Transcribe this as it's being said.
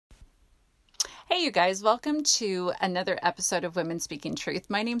Hey, you guys, welcome to another episode of Women Speaking Truth.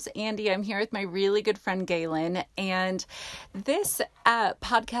 My name's Andy. I'm here with my really good friend, Galen, and this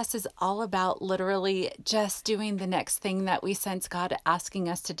podcast is all about literally just doing the next thing that we sense God asking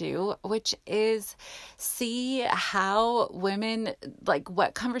us to do, which is see how women,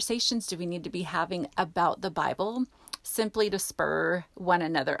 what conversations do we need to be having about the Bible, simply to spur one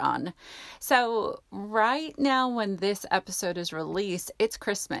another on. So right now when this episode is released, it's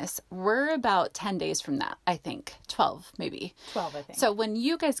Christmas. We're about 10 days from that, I think. 12, maybe. 12, I think. So when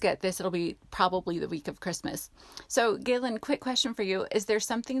you guys get this, it'll be probably the week of Christmas. So Galen, quick question for you. Is there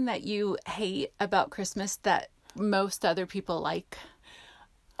something that you hate about Christmas that most other people like?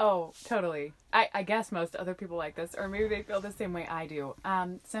 Oh, totally. I guess most other people like this, or maybe they feel the same way I do.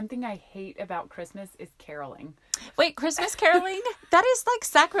 Something I hate about Christmas is caroling. Wait, Christmas caroling? That is like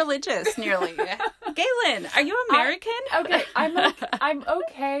sacrilegious, nearly. Galen, are you American? I'm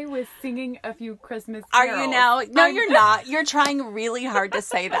okay with singing a few Christmas carols. Are you now? No, you're not. You're trying really hard to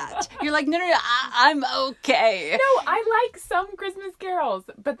say that. You're like, no, I'm okay. No, I like some Christmas carols,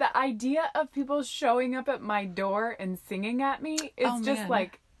 but the idea of people showing up at my door and singing at me is just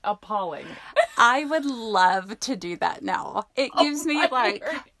like appalling. I would love to do that now. It gives me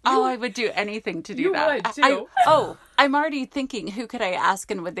I would do anything to do that. You would too. I'm already thinking, who could I ask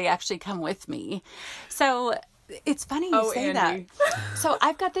and would they actually come with me? So it's funny you say Andy. that. So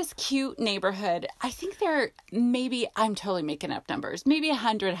I've got this cute neighborhood. I think I'm totally making up numbers, maybe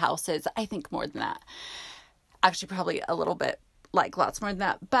 100 houses. I think more than that. Actually, probably a little bit, lots more than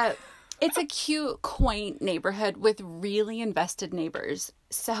that. But it's a cute, quaint neighborhood with really invested neighbors.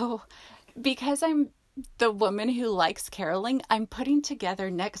 So because I'm the woman who likes caroling, I'm putting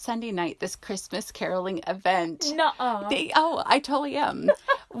together next Sunday night this Christmas caroling event. Nuh-uh. I totally am.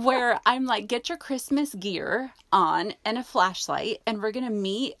 Where I'm like, get your Christmas gear on and a flashlight, and we're going to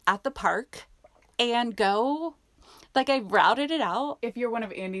meet at the park and go. I routed it out. If you're one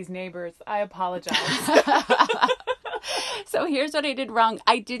of Andy's neighbors, I apologize. So here's what I did wrong.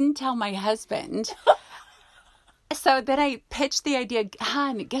 I didn't tell my husband. So then I pitched the idea,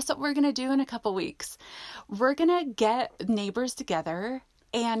 hon, guess what we're going to do in a couple weeks? We're going to get neighbors together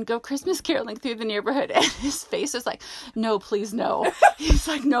and go Christmas caroling through the neighborhood. And his face was like, no, please, no. He's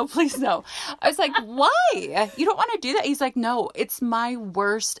like, no, please, no. I was like, why? You don't want to do that? He's like, no, it's my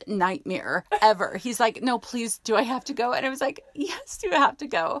worst nightmare ever. He's like, no, please, do I have to go? And I was like, yes, you have to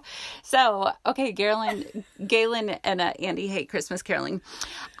go. So, okay, Galen and Andy hate Christmas caroling.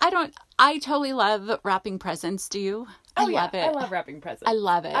 I totally love wrapping presents. Do you? I love it. I love wrapping presents. I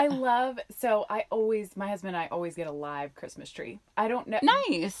love it. My husband and I always get a live Christmas tree. I don't know.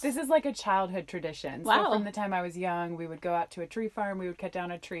 Nice. This is like a childhood tradition. Wow. So from the time I was young, we would go out to a tree farm. We would cut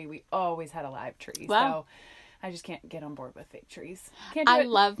down a tree. We always had a live tree. Wow. So I just can't get on board with fake trees. I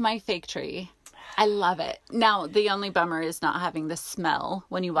love my fake tree. I love it. Now, the only bummer is not having the smell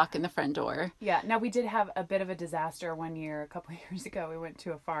when you walk in the front door. Yeah. Now, we did have a bit of a disaster one year, a couple of years ago. We went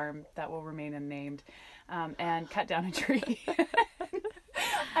to a farm that will remain unnamed and cut down a tree.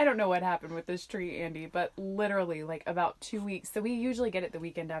 I don't know what happened with this tree, Andy, but literally about 2 weeks. So we usually get it the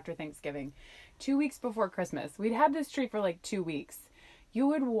weekend after Thanksgiving. 2 weeks before Christmas. We'd had this tree for 2 weeks. You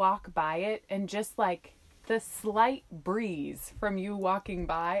would walk by it and just the slight breeze from you walking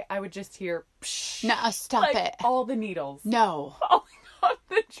by, I would just hear psh, No, stop it. All the needles. No. Falling off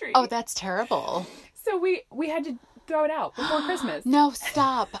the tree. Oh, that's terrible. So we had to throw it out before Christmas. No,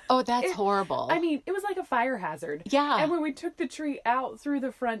 stop. Oh, that's horrible. I mean, it was like a fire hazard. Yeah. And when we took the tree out through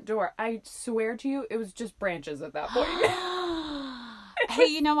the front door, I swear to you, it was just branches at that point. Hey,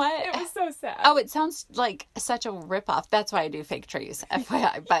 you know what? It was so sad. Oh, it sounds like such a ripoff. That's why I do fake trees,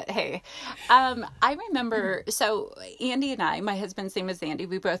 FYI. But hey, I remember, so Andy and I, my husband's name is Andy.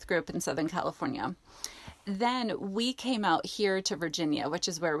 We both grew up in Southern California. Then we came out here to Virginia, which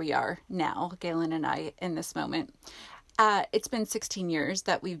is where we are now, Galen and I, in this moment. It's been 16 years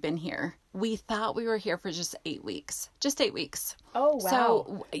that we've been here. We thought we were here for just 8 weeks. Just 8 weeks. Oh, wow.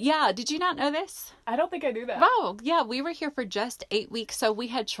 So, yeah. Did you not know this? I don't think I knew that. Wow. Yeah. We were here for just 8 weeks. So we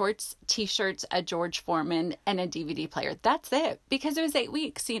had shorts, t-shirts, a George Foreman, and a DVD player. That's it. Because it was 8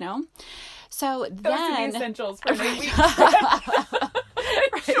 weeks, So then... Those are the essentials for 8 weeks.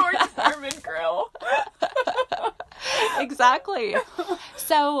 George Foreman grill. Exactly.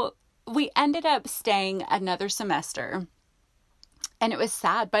 So we ended up staying another semester. And it was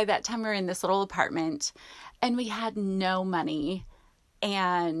sad. By that time, we were in this little apartment and we had no money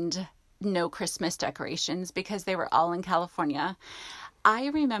and no Christmas decorations because they were all in California. I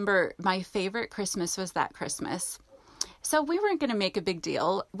remember my favorite Christmas was that Christmas So we weren't going to make a big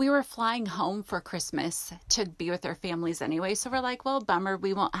deal. We were flying home for Christmas to be with our families anyway. So we're like, well, bummer,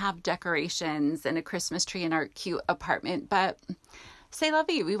 we won't have decorations and a Christmas tree in our cute apartment, but c'est la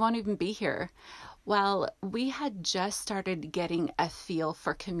vie, we won't even be here. Well, we had just started getting a feel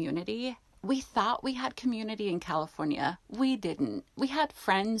for community. We thought we had community in California. We didn't. We had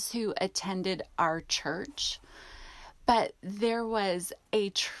friends who attended our church, but there was a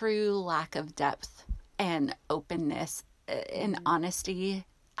true lack of depth and openness and honesty.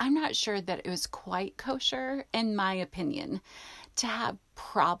 I'm not sure that it was quite kosher, in my opinion, to have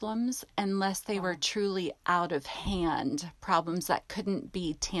problems unless they were truly out of hand, problems that couldn't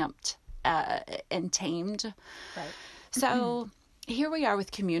be tamped and tamed. Right. So here we are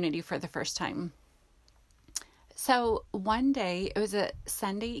with community for the first time. So one day, it was a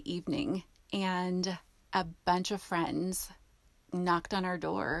Sunday evening, and a bunch of friends knocked on our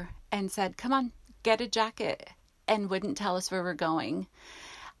door and said, come on, get a jacket, and wouldn't tell us where we're going.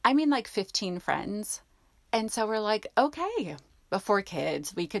 I mean, like 15 friends. And so we're like, okay, before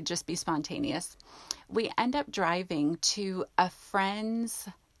kids, we could just be spontaneous. We end up driving to a friend's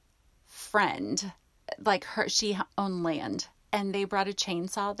friend, like she owned land. And they brought a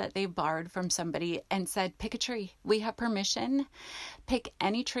chainsaw that they borrowed from somebody and said, pick a tree. We have permission. Pick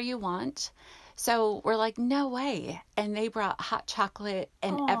any tree you want. So we're like, no way. And they brought hot chocolate,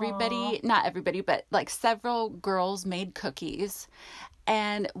 and not everybody, but like several girls made cookies.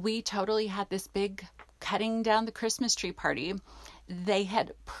 And we totally had this big cutting down the Christmas tree party. They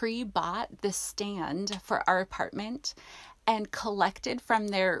had pre-bought the stand for our apartment and collected from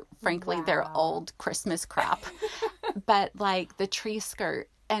their old Christmas crap. But like the tree skirt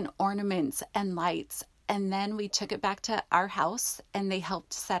and ornaments and lights. And then we took it back to our house and they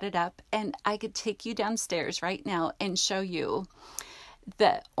helped set it up. And I could take you downstairs right now and show you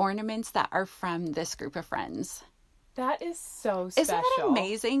the ornaments that are from this group of friends. That is so special. Isn't that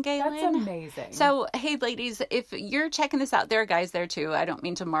amazing, Galen? That's amazing. So, hey, ladies, if you're checking this out, there are guys there too. I don't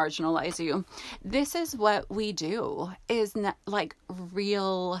mean to marginalize you. This is what we do, is like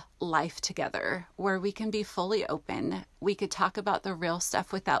real life together, where we can be fully open. We could talk about the real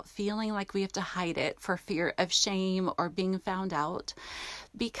stuff without feeling like we have to hide it for fear of shame or being found out.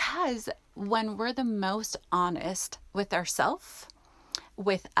 Because when we're the most honest with ourselves,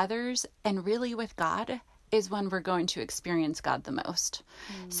 with others, and really with God, is when we're going to experience God the most.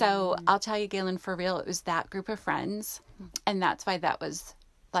 So I'll tell you, Galen, for real, it was that group of friends. And that's why that was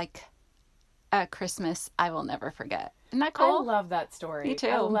like a Christmas I will never forget. Isn't that cool? I love that story. Me too.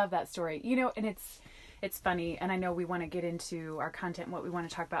 I love that story. You know, and it's funny, and I know we want to get into our content and what we want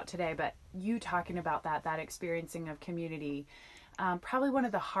to talk about today, but you talking about that experiencing of community, probably one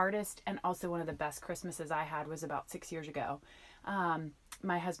of the hardest and also one of the best Christmases I had was about 6 years ago.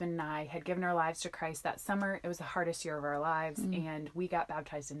 My husband and I had given our lives to Christ that summer. It was the hardest year of our lives, and we got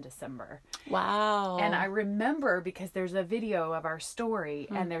baptized in December. Wow. And I remember because there's a video of our story,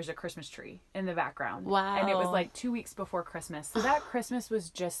 and there's a Christmas tree in the background. Wow. And it was like 2 weeks before Christmas. So that Christmas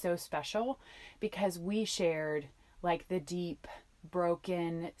was just so special because we shared like the deep,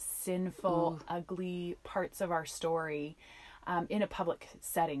 broken, sinful, ugly parts of our story in a public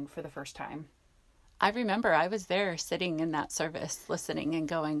setting for the first time. I remember I was there sitting in that service, listening and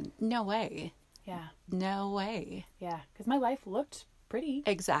going, no way. Yeah. No way. Yeah. Because my life looked pretty.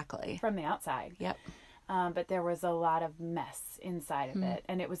 Exactly. From the outside. Yep. But there was a lot of mess inside of it.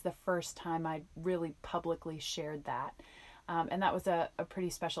 And it was the first time I really publicly shared that. And that was a pretty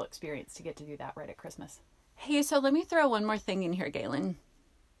special experience to get to do that right at Christmas. Hey, so let me throw one more thing in here, Galen.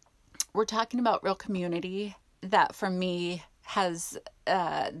 We're talking about real community that for me has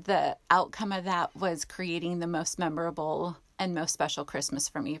the outcome of that was creating the most memorable and most special Christmas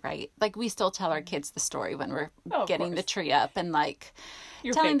for me, right? Like we still tell our kids the story when we're getting the tree up and like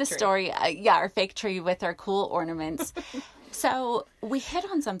telling the story. Our fake tree with our cool ornaments. So we hit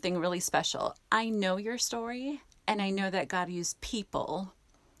on something really special. I know your story, and I know that God used people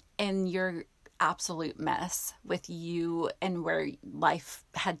in your absolute mess with you and where life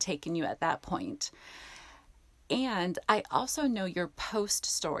had taken you at that point. And I also know your post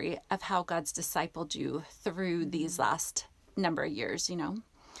story of how God's discipled you through these last number of years, you know.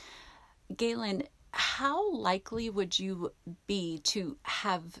 Galen, how likely would you be to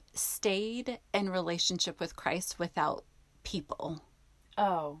have stayed in relationship with Christ without people?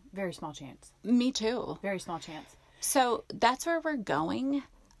 Oh, very small chance. Me too. Very small chance. So that's where we're going.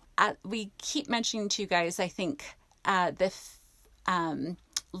 We keep mentioning to you guys, I think, the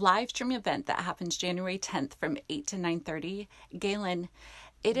live stream event that happens January 10th from 8 to 9:30. Galen,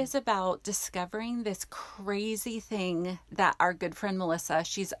 It is about discovering this crazy thing that our good friend Melissa,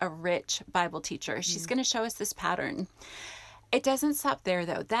 she's a rich Bible teacher. She's going to show us this pattern. It doesn't stop there,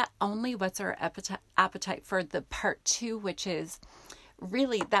 though. That only whets our appetite for the part 2, which is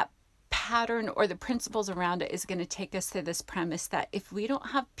really that pattern or the principles around it is going to take us to this premise that if we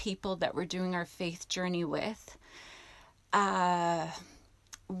don't have people that we're doing our faith journey with,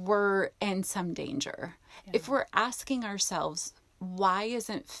 we're in some danger. Yeah. If we're asking ourselves, why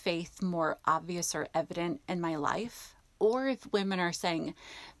isn't faith more obvious or evident in my life? Or if women are saying,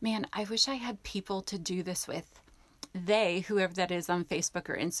 man, I wish I had people to do this with. They, whoever that is on Facebook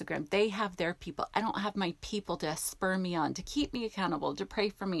or Instagram, they have their people. I don't have my people to spur me on, to keep me accountable, to pray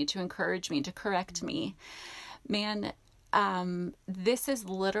for me, to encourage me, to correct me. Man, this is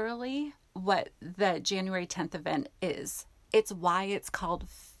literally what the January 10th event is. It's why it's called,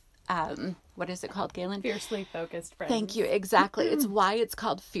 what is it called, Galen? Fiercely Focused Friends. Thank you. Exactly. It's why it's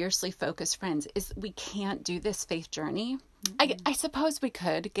called Fiercely Focused Friends, is we can't do this faith journey. I suppose we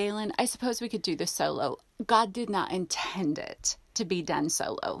could, Galen. I suppose we could do this solo. God did not intend it to be done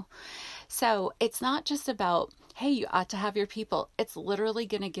solo. So it's not just about, hey, you ought to have your people. It's literally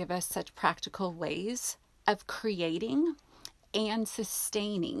going to give us such practical ways of creating and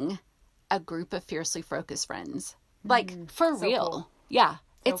sustaining a group of fiercely focused friends. Like, for so real. Cool. Yeah. So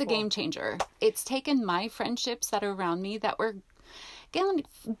it's a game changer. It's taken my friendships that are around me that were, Galen,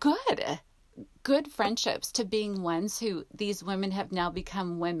 good friendships to being ones who these women have now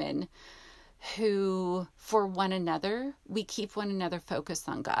become women who, for one another, we keep one another focused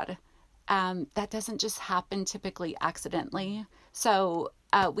on God. That doesn't just happen typically accidentally. So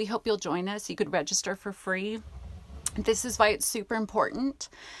we hope you'll join us. You could register for free. This is why it's super important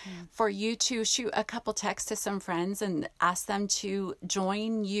for you to shoot a couple texts to some friends and ask them to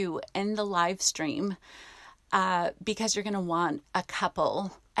join you in the live stream, because you're going to want a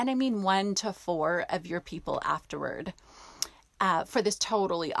couple, and I mean 1 to 4 of your people afterward, for this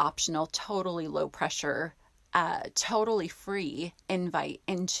totally optional, totally low pressure, totally free invite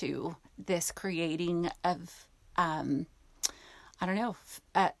into this creating of,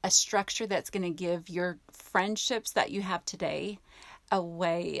 a structure that's going to give your friendships that you have today a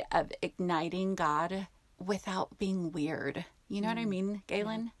way of igniting God without being weird. You know what I mean,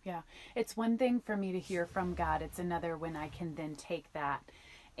 Galen? Yeah. It's one thing for me to hear from God. It's another when I can then take that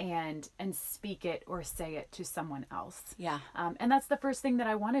and speak it or say it to someone else. Yeah. And that's the first thing that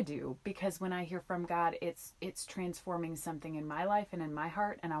I want to do, because when I hear from God, it's transforming something in my life and in my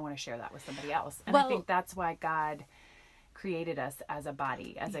heart, and I want to share that with somebody else. And I think that's why God created us as a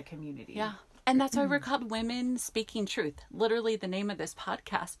body, as a community. Yeah. And that's why we're called Women Speaking Truth. Literally the name of this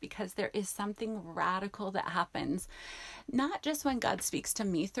podcast, because there is something radical that happens, not just when God speaks to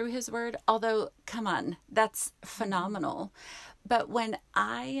me through his word, although, come on, that's phenomenal. But when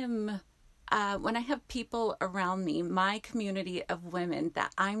I have people around me, my community of women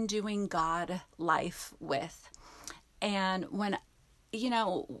that I'm doing God life with. And when,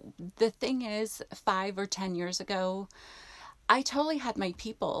 the thing is, 5 or 10 years ago, I totally had my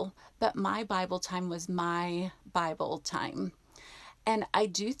people, but my Bible time was my Bible time. And I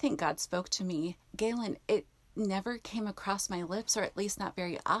do think God spoke to me. Galen, it never came across my lips, or at least not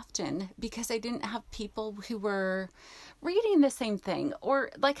very often, because I didn't have people who were reading the same thing. Or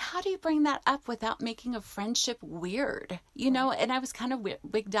like, how do you bring that up without making a friendship weird? And I was kind of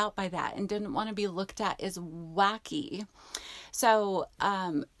wigged out by that and didn't want to be looked at as wacky. So,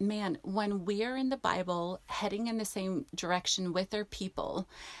 when we're in the Bible, heading in the same direction with our people,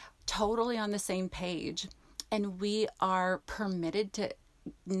 totally on the same page, and we are permitted to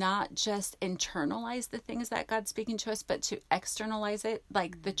not just internalize the things that God's speaking to us, but to externalize it,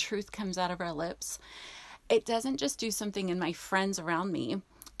 like the truth comes out of our lips, it doesn't just do something in my friends around me.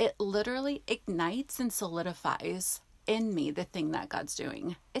 It literally ignites and solidifies in me the thing that God's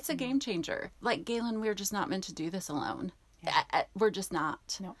doing. It's a game changer. Like, Galen, we're just not meant to do this alone. Yeah. We're just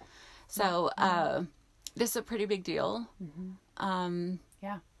not. No. So, this is a pretty big deal. Mm-hmm.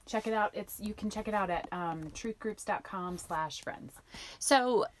 Yeah. Check it out. You can check it out at truthgroups.com/friends.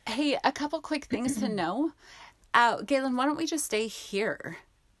 So, hey, a couple quick things to know. Galen, why don't we just stay here?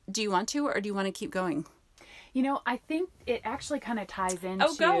 Do you want to, or do you want to keep going? I think it actually kind of ties into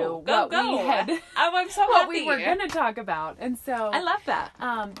go. I'm so what we were going to talk about. And so I love that.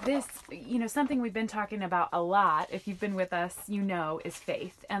 This, something we've been talking about a lot, if you've been with us, is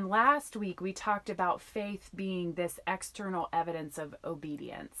faith. And last week we talked about faith being this external evidence of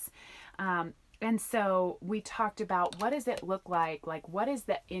obedience. And so we talked about, what does it look like? Like, what is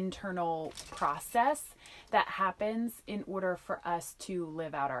the internal process that happens in order for us to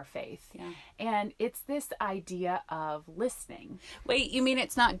live out our faith? Yeah. And it's this idea of listening. Wait, you mean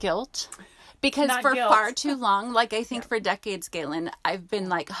it's not guilt? Because Not for guilt. far too long, like I think for decades, Galen, I've been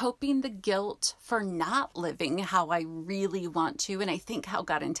like hoping the guilt for not living how I really want to, and I think how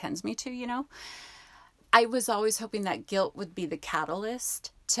God intends me to, you know? I was always hoping that guilt would be the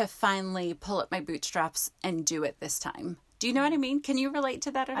catalyst to finally pull up my bootstraps and do it this time. Do you know what I mean? Can you relate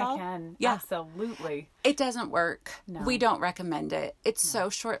to that at all? I can. Yeah. Absolutely. It doesn't work. No. We don't recommend it. It's so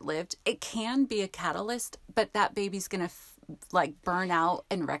short-lived. It can be a catalyst, but that baby's going to burn out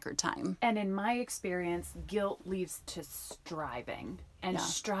in record time. And in my experience, guilt leads to striving. And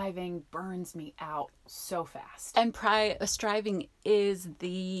striving burns me out so fast. And striving is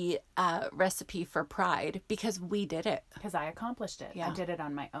the recipe for pride because we did it. Because I accomplished it. Yeah. I did it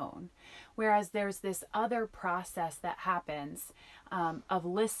on my own. Whereas there's this other process that happens of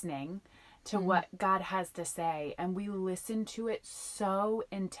listening to what God has to say. And we listen to it so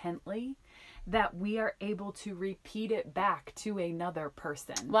intently that we are able to repeat it back to another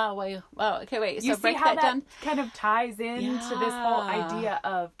person. Wow. Okay, wait. You So see break how that down. kind of ties into this whole Yeah. idea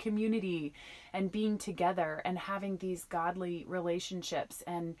of community and being together and having these godly relationships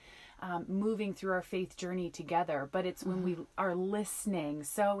and moving through our faith journey together. But it's when we are listening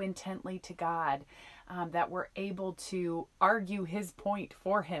so intently to God that we're able to argue his point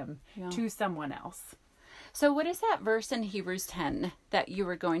for him to someone else. So what is that verse in Hebrews 10 that you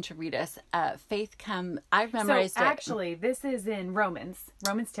were going to read us? Faith come. I memorized So it. actually, this is in Romans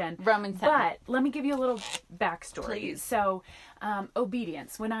 10. Romans 10. But let me give you a little backstory. Please. So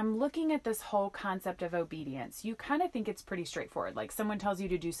obedience. When I'm looking at this whole concept of obedience, you kind of think it's pretty straightforward. Like someone tells you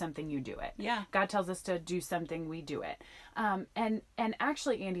to do something, you do it. Yeah. God tells us to do something, we do it. And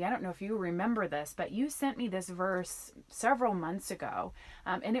actually, Andy, I don't know if you remember this, but you sent me this verse several months ago.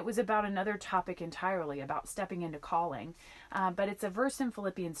 And it was about another topic entirely, about stepping into calling. But it's a verse in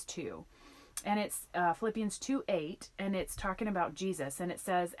Philippians 2. And it's Philippians 2:8, and it's talking about Jesus. And it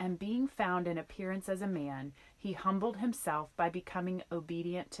says, "And being found in appearance as a man, he humbled himself by becoming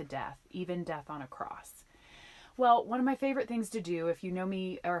obedient to death, even death on a cross." Well, one of my favorite things to do, if you know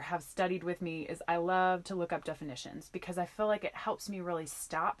me or have studied with me, is I love to look up definitions because I feel like it helps me really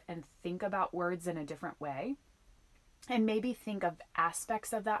stop and think about words in a different way and maybe think of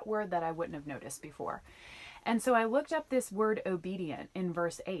aspects of that word that I wouldn't have noticed before. And so I looked up this word obedient in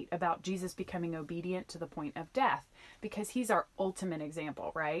verse 8 about Jesus becoming obedient to the point of death because he's our ultimate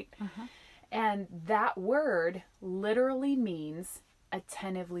example, right? And that word literally means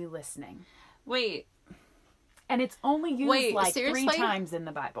attentively listening. Wait. And it's only used like seriously? 3 times in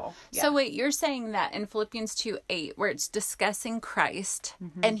the Bible. Yeah. So wait, you're saying that in Philippians 2:8, where it's discussing Christ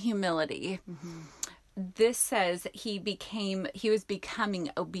and humility, this says he was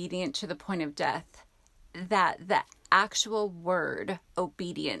becoming obedient to the point of death. That the actual word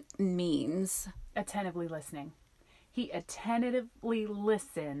obedient means Attentively listening. He attentively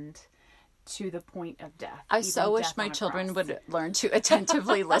listened to the point of death. I even so wish death my on a children cross. would learn to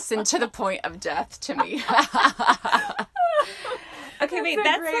attentively listen to the point of death to me. Okay, wait, That's a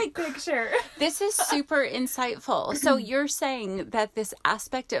that's great like picture. this is super insightful. So you're saying that this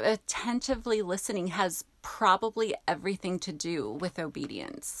aspect of attentively listening has probably everything to do with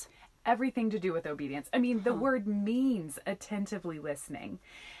obedience. Everything to do with obedience. I mean, the word means attentively listening.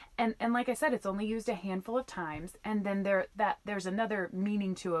 And like I said, it's only used a handful of times. And then there's another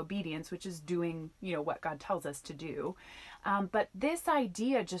meaning to obedience, which is doing, what God tells us to do. But this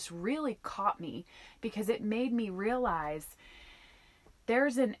idea just really caught me because it made me realize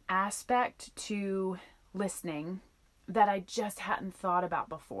there's an aspect to listening that I just hadn't thought about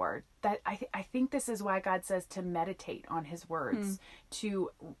before. That I think this is why God says to meditate on his words,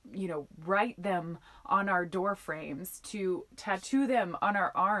 to, write them on our door frames, to tattoo them on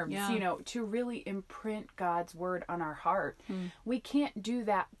our arms, to really imprint God's word on our heart. We can't do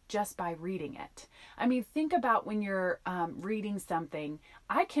that just by reading it. I mean, think about when you're reading something.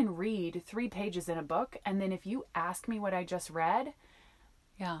 I can read 3 pages in a book, and then if you ask me what I just read,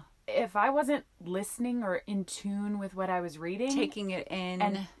 Yeah. if I wasn't listening or in tune with what I was reading, Taking it in.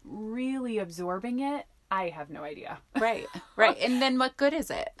 and really absorbing it, I have no idea. Right. And then what good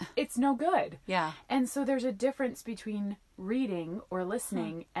is it? It's no good. Yeah. And so there's a difference between reading or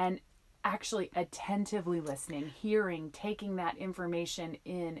listening and actually attentively listening, hearing, taking that information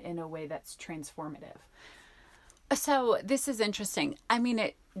in a way that's transformative. So this is interesting. I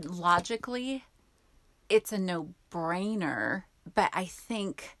mean, logically, it's a no-brainer, but I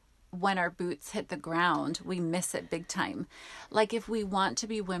think when our boots hit the ground, we miss it big time. Like if we want to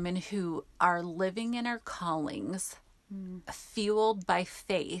be women who are living in our callings, fueled by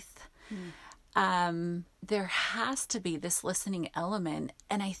faith, there has to be this listening element.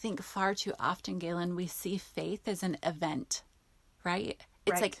 And I think far too often, Galen, we see faith as an event, right?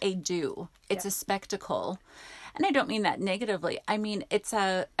 It's Right. like a do. It's Yeah. a spectacle. And I don't mean that negatively. I mean, it's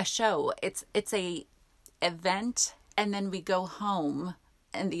a show. It's a event, and then we go home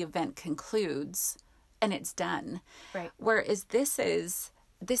and the event concludes and it's done. Right. Whereas this is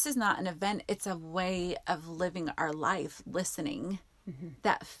not an event. It's a way of living our life, listening,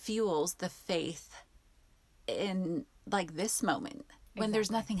 that fuels the faith in like this moment when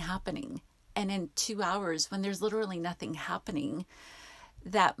there's nothing happening. And in 2 hours when there's literally nothing happening,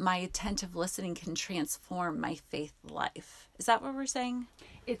 that my attentive listening can transform my faith life. Is that what we're saying?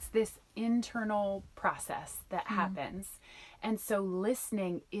 It's this internal process that happens. And so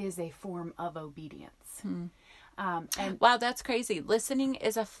listening is a form of obedience. And Wow, that's crazy. Listening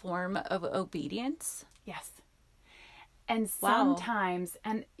is a form of obedience. yes. And Wow. sometimes,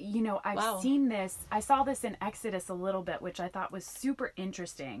 and you know, I've Wow. seen this, I saw this in Exodus a little bit, which I thought was super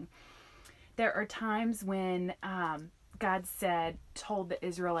interesting. There are times when God told the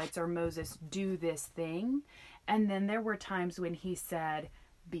Israelites or Moses, do this thing. And then there were times when he said,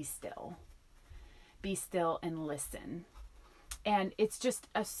 be still and listen. And it's just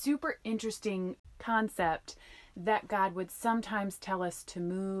a super interesting concept that God would sometimes tell us to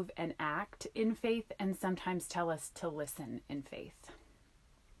move and act in faith and sometimes tell us to listen in faith.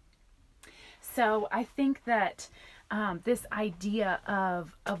 So I think that this idea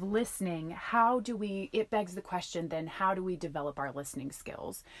of listening, it begs the question then, how do we develop our listening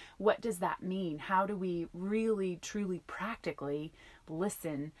skills? What does that mean? How do we really, truly, practically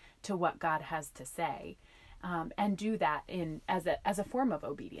listen to what God has to say? And do that as a form of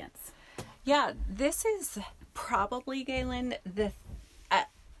obedience. Yeah, this is probably, Galen,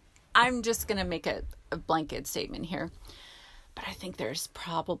 I'm just going to make a blanket statement here, but I think there's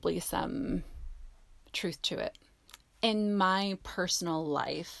probably some truth to it. In my personal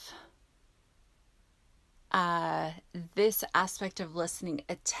life, this aspect of listening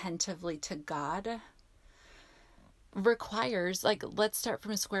attentively to God requires, like, let's start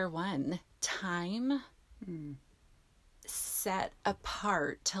from square one, time set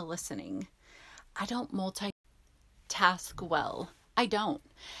apart to listening. I don't multitask well. I don't.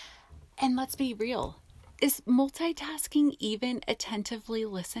 And let's be real. Is multitasking even attentively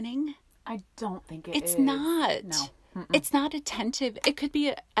listening? I don't think it is. It's not. No. It's not attentive. It could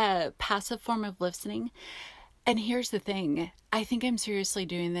be a passive form of listening. And here's the thing. I think I'm seriously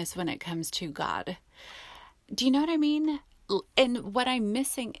doing this when it comes to God. Do you know what I mean? And what I'm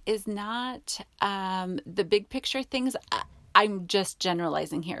missing is not the big picture things. I'm just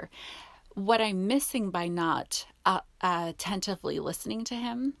generalizing here. What I'm missing by not attentively listening to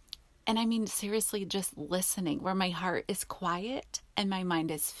him, and I mean seriously just listening, where my heart is quiet and my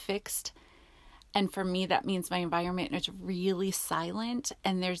mind is fixed. And for me, that means my environment is really silent.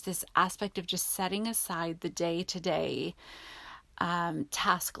 And there's this aspect of just setting aside the day-to-day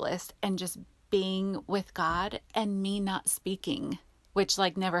task list and just being with God and me not speaking, which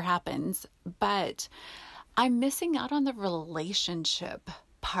like never happens. But I'm missing out on the relationship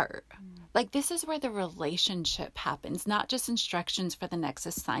part. Like this is where the relationship happens, not just instructions for the next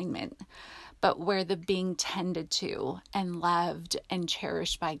assignment, but where the being tended to and loved and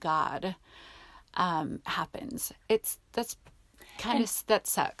cherished by God happens. That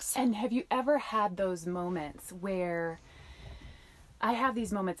sucks. And have you ever had those moments where I have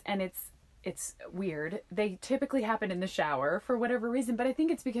these moments and it's weird. They typically happen in the shower for whatever reason, but I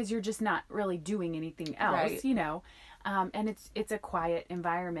think it's because you're just not really doing anything else, Right. you know. And it's a quiet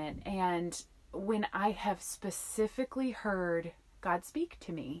environment. And when I have specifically heard God speak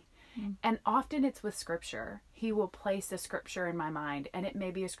to me, and often it's with scripture, he will place a scripture in my mind, and it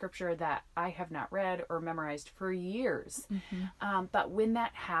may be a scripture that I have not read or memorized for years. But when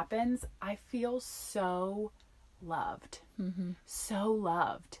that happens, I feel so loved, so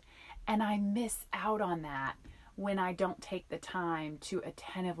loved. And I miss out on that when I don't take the time to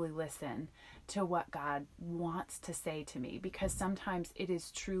attentively listen to what God wants to say to me, because sometimes it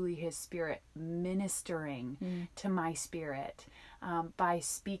is truly his spirit ministering to my spirit by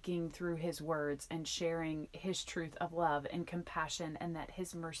speaking through his words and sharing his truth of love and compassion, and that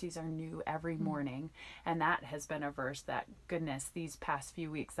his mercies are new every morning. And that has been a verse that, goodness, these past few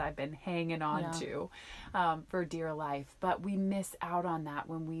weeks I've been hanging on to for dear life. But we miss out on that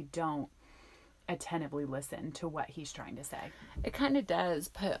when we don't attentively listen to what he's trying to say. It kind of does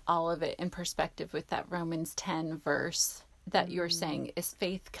put all of it in perspective with that Romans 10 verse that you're saying is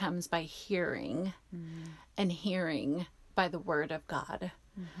faith comes by hearing and hearing by the word of God.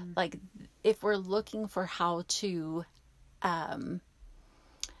 Like if we're looking for how to,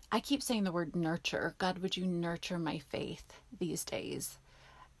 I keep saying the word nurture. God, would you nurture my faith these days?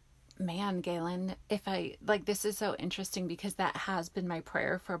 Man, Galen, this is so interesting because that has been my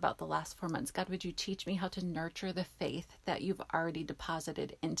prayer for about the last 4 months. God, would you teach me how to nurture the faith that you've already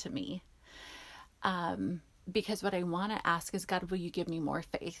deposited into me? Because what I want to ask is, God, will you give me more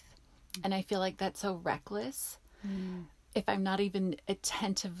faith? And I feel like that's so reckless if I'm not even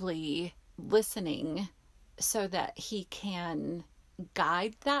attentively listening so that he can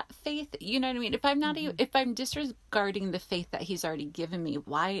guide that faith. You know what I mean? If I'm not even, if I'm disregarding the faith that he's already given me,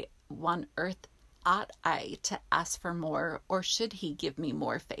 why on earth ought I to ask for more, or should he give me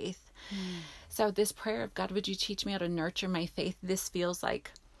more faith? So this prayer of, God, would you teach me how to nurture my faith? This feels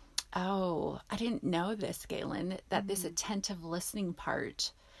like, oh, I didn't know this, Galen, that this attentive listening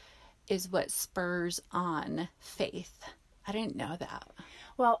part is what spurs on faith. I didn't know that.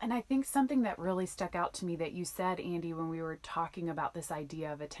 Well, and I think something that really stuck out to me that you said, Andy, when we were talking about this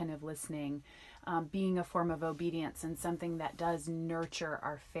idea of attentive listening, being a form of obedience and something that does nurture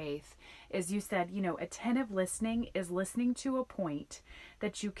our faith, is you said, attentive listening is listening to a point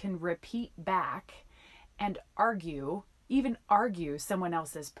that you can repeat back and even argue someone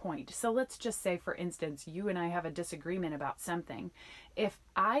else's point. So let's just say, for instance, you and I have a disagreement about something. If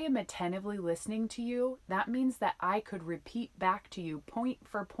I am attentively listening to you, that means that I could repeat back to you point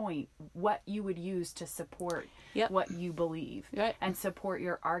for point what you would use to support what you believe and support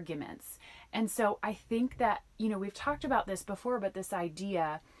your arguments. And so I think that, we've talked about this before, but this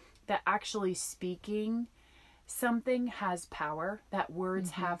idea that actually speaking something has power, that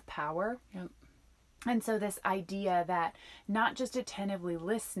words have power. And so this idea that not just attentively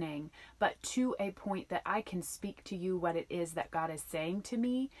listening, but to a point that I can speak to you what it is that God is saying to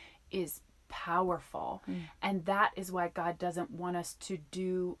me is powerful. And that is why God doesn't want us to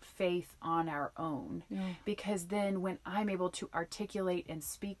do faith on our own. Because then when I'm able to articulate and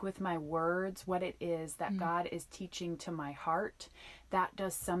speak with my words what it is that God is teaching to my heart, that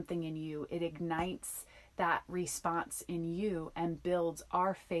does something in you. It ignites that response in you and builds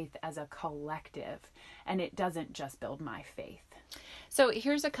our faith as a collective. And it doesn't just build my faith. So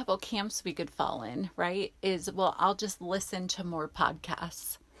here's a couple camps we could fall in, right? I'll just listen to more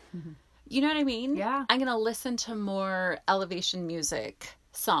podcasts. You know what I mean? Yeah. I'm going to listen to more elevation music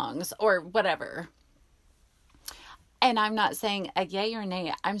songs or whatever. And I'm not saying a yay or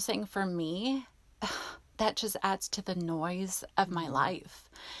nay. I'm saying for me, that just adds to the noise of my life.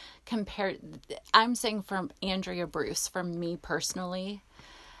 I'm saying from Andrea Bruce, from me personally,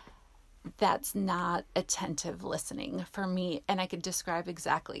 that's not attentive listening for me. And I could describe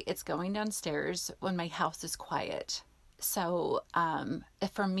exactly. It's going downstairs when my house is quiet. So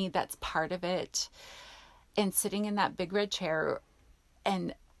for me, that's part of it. And sitting in that big red chair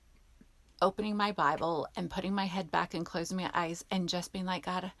and opening my Bible and putting my head back and closing my eyes and just being like,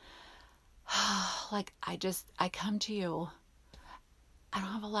 God, I come to you. I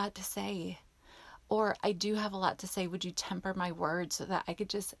don't have a lot to say, or I do have a lot to say. Would you temper my words so that I could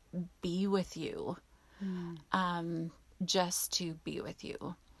just be with you, just to be with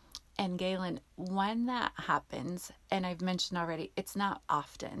you? And Galen, when that happens, and I've mentioned already, it's not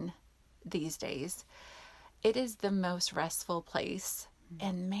often these days, it is the most restful place.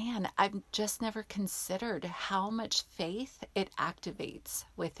 And man, I've just never considered how much faith it activates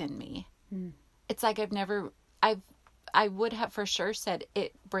within me. It's like I would have for sure said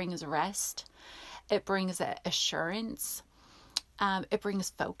it brings rest. It brings assurance. It brings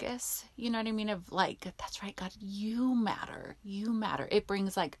focus. You know what I mean? Of like, that's right, God, you matter. You matter. It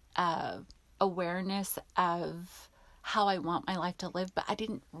brings like awareness of how I want my life to live. But I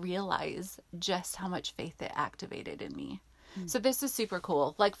didn't realize just how much faith it activated in me. So this is super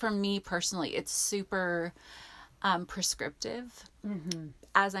cool. Like for me personally, it's super prescriptive.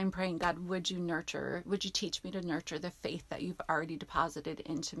 As I'm praying, God, would you teach me to nurture the faith that you've already deposited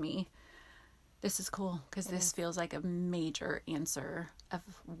into me? This is cool because this feels like a major answer of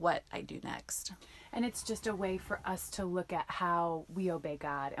what I do next. And it's just a way for us to look at how we obey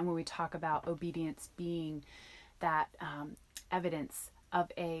God. And when we talk about obedience being that evidence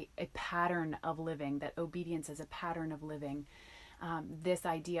of a pattern of living, that obedience is a pattern of living, this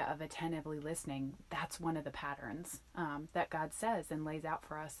idea of attentively listening, that's one of the patterns that God says and lays out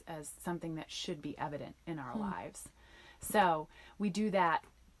for us as something that should be evident in our lives. So we do that,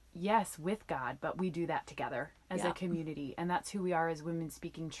 yes, with God, but we do that together as a community. And that's who we are as Women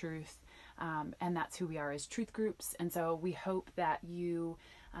Speaking Truth. And that's who we are as truth groups. And so we hope that you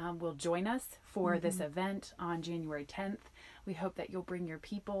will join us for this event on January 10th. We hope that you'll bring your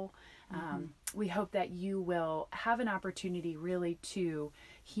people. We hope that you will have an opportunity really to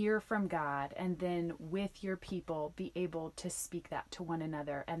hear from God, and then with your people be able to speak that to one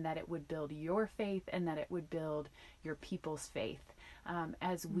another, and that it would build your faith and that it would build your people's faith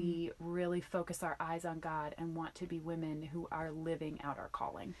as we really focus our eyes on God and want to be women who are living out our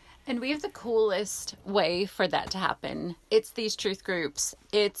calling. And we have the coolest way for that to happen. It's these truth groups.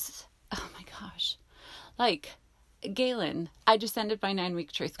 It's, oh my gosh, like Galen, I just ended my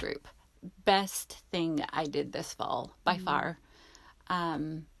 9-week truth group. Best thing I did this fall by far.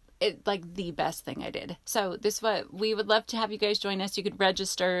 It like the best thing I did. So this is what we would love to have you guys join us. You could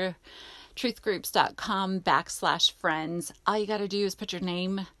register truthgroups.com/friends. All you got to do is put your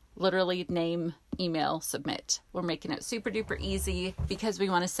name, literally name, email, submit. We're making it super duper easy because we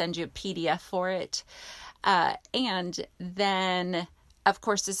want to send you a PDF for it. And then, of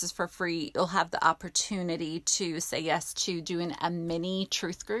course, this is for free. You'll have the opportunity to say yes to doing a mini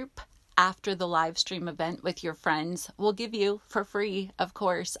truth group after the live stream event with your friends. We'll give you for free, of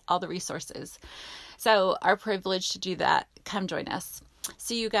course, all the resources. So our privilege to do that. Come join us.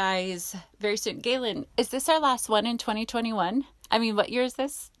 See you guys very soon. Galen, is this our last one in 2021? I mean, what year is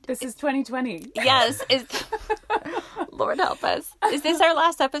this? This is 2020. Yes. Lord help us. Is this our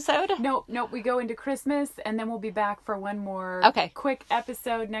last episode? No, we go into Christmas, and then we'll be back for one more quick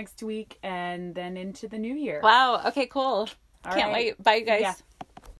episode next week, and then into the new year. Wow. Okay, cool. All Can't right. wait. Bye, you guys. Yeah.